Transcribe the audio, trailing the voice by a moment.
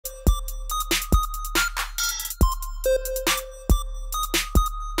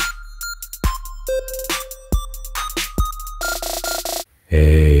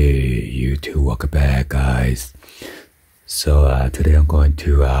Hey, you two, welcome back, guys. So today I'm going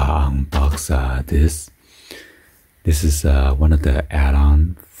to unbox this. This is one of the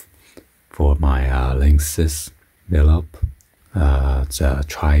add-on for my Linksys develop. It's a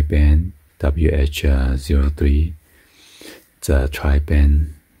tri-band WH03. It's a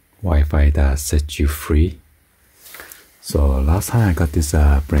tri-band Wi-Fi that sets you free. So last time I got this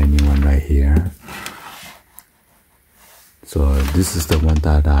brand new one right here. So this is the one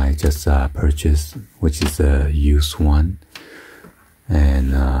that I just purchased, which is a used one.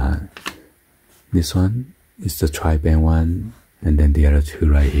 And this one is the tri-band one, and then the other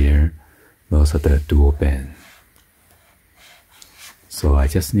two right here, those are the dual band. So I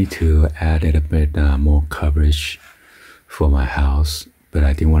just need to add a little bit more coverage for my house, but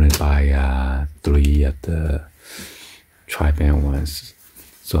I didn't want to buy 3 of the tri-band ones.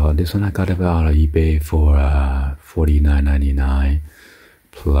 So this one I got it out of eBay for $49.99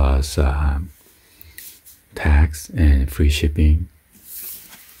 plus tax and free shipping.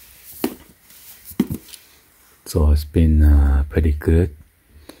 So it's been pretty good.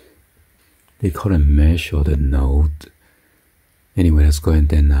 They call it mesh or the node. Anyway, let's go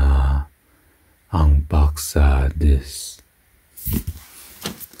ahead and unbox this.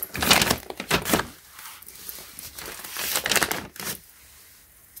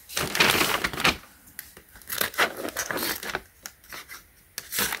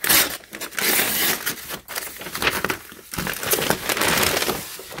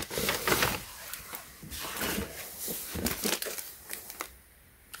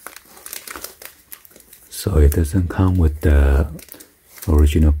 So it doesn't come with the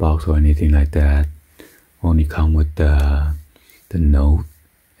original box or anything like that. Only come with the node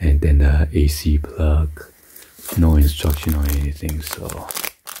and then the AC plug. No instruction or anything. So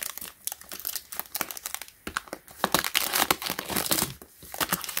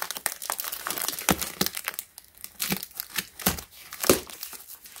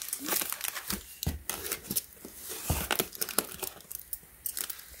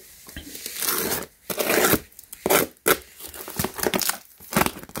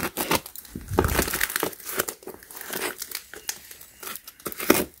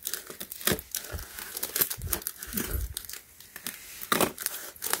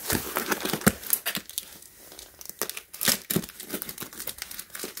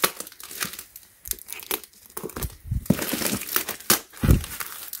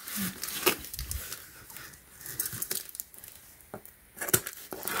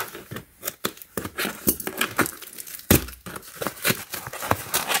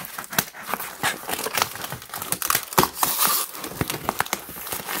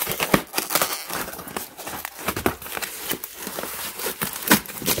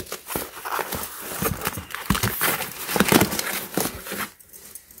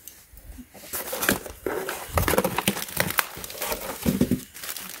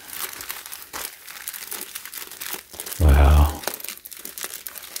wow,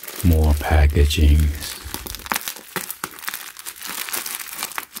 more packaging.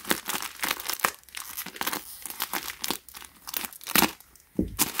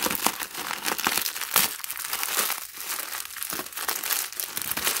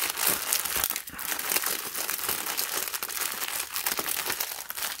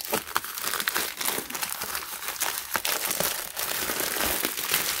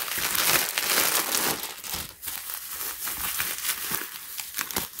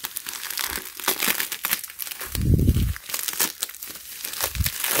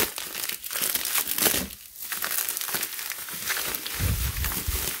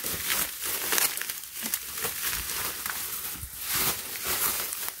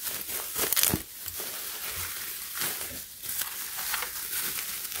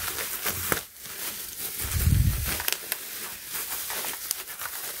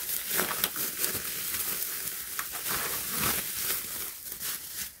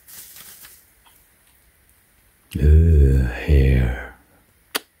 Hair.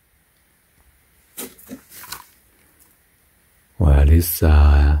 Well, at least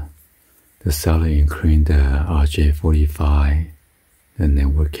the seller including the RJ45, the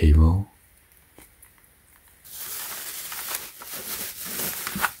network cable.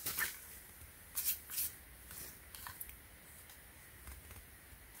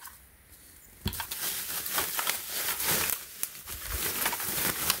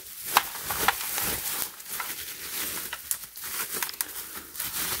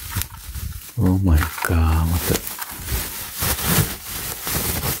 Oh my god, what the...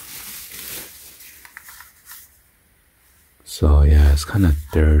 So yeah, it's kind of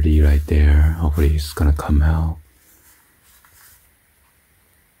dirty right there. Hopefully it's gonna come out.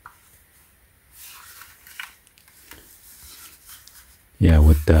 Yeah,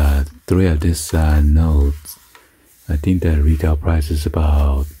 with 3 of these nodes, I think the retail price is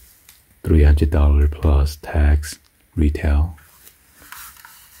about $300 plus tax retail.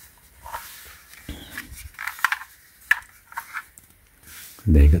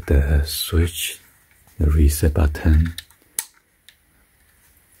 Then you got the switch, the reset button,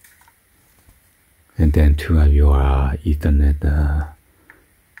 and then 2 of your Ethernet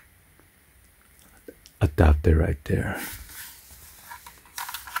adapter right there.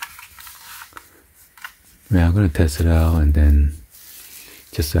 Yeah, I'm gonna test it out and then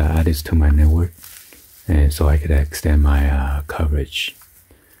just add this to my network, and so I could extend my coverage.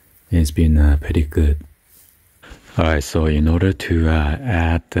 And it's been pretty good. Alright, so in order to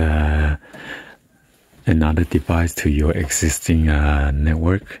add another device to your existing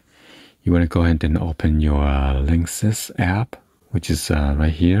network, you want to go ahead and open your Linksys app, which is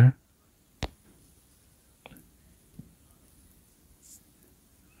right here.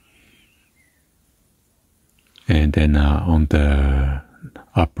 And then on the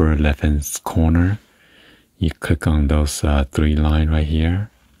upper left-hand corner, you click on those 3 lines right here.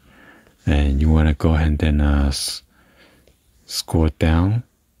 And you want to go ahead and scroll down,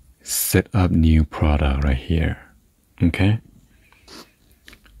 set up new product right here. Okay?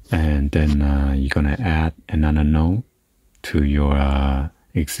 And then you're going to add another node to your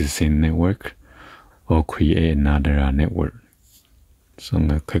existing network or create another network. So I'm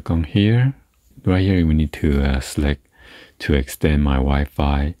going to click on here. Right here, we need to select to extend my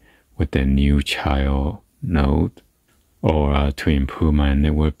Wi-Fi with a new child node, or to improve my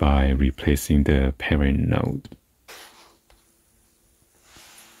network by replacing the parent node.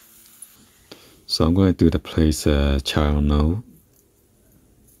 So I'm going to do the place child node.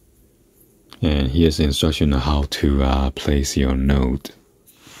 And here's the instruction on how to place your node.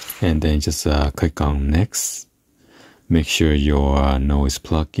 And then just click on next. Make sure your node is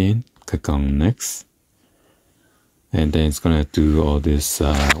plugged in. Click on next, and then it's gonna do all this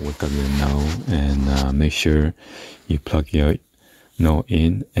with your node, and make sure you plug your node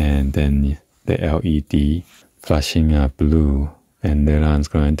in, and then the LED flashing blue, and then it's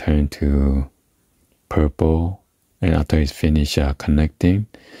gonna turn to purple, and after it's finished connecting,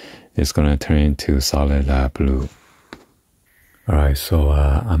 it's gonna turn into solid blue. Alright, so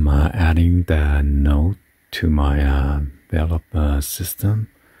I'm adding the node to my develop system.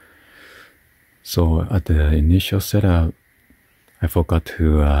 So at the initial setup, I forgot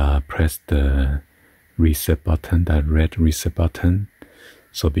to press the reset button, that red reset button.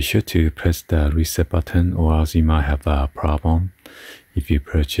 So be sure to press the reset button, or else you might have a problem. If you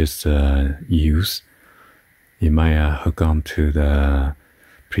purchase used, it might hook on to the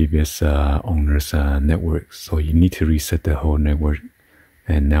previous owner's network. So you need to reset the whole network.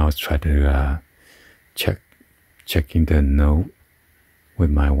 And now let's try to checking the node with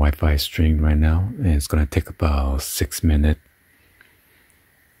my Wi-Fi string right now, and it's gonna take about 6 minutes.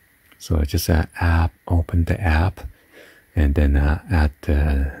 So just open the app, and then add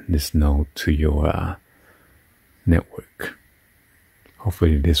this node to your network.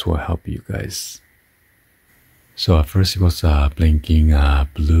 Hopefully this will help you guys. So at first it was blinking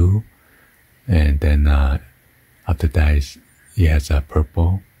blue, and then after that it has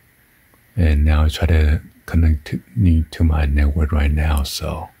purple, and now I try to connect to my network right now.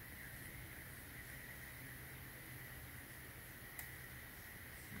 So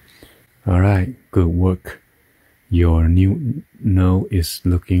alright, good work. Your new node is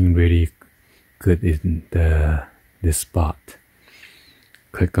looking really good in this spot.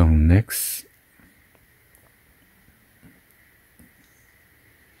 Click on next,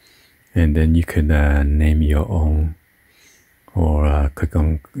 and then you can name your own, or click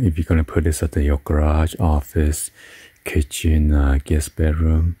on, if you're going to put this at your garage, office, kitchen, guest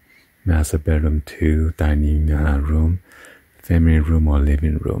bedroom, master bedroom 2, dining room, family room, or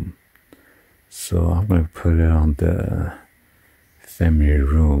living room. So I'm going to put it on the family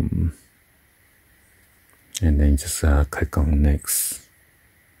room, and then just click on next.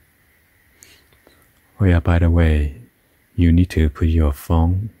 Oh yeah, by the way, you need to put your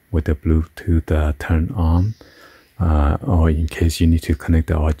phone with the Bluetooth turned on, or in case you need to connect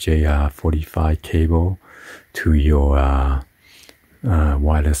the WHW03 cable to your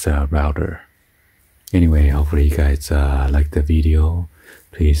wireless router. Anyway, hopefully you guys like the video.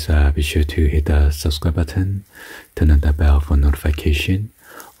 Please be sure to hit the subscribe button, turn on the bell for notification,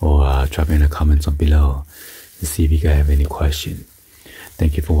 or drop in the comments on below to see if you guys have any question.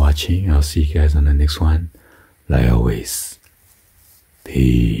 Thank you for watching. I'll see you guys on the next one. Like always,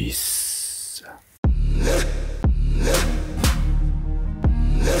 peace.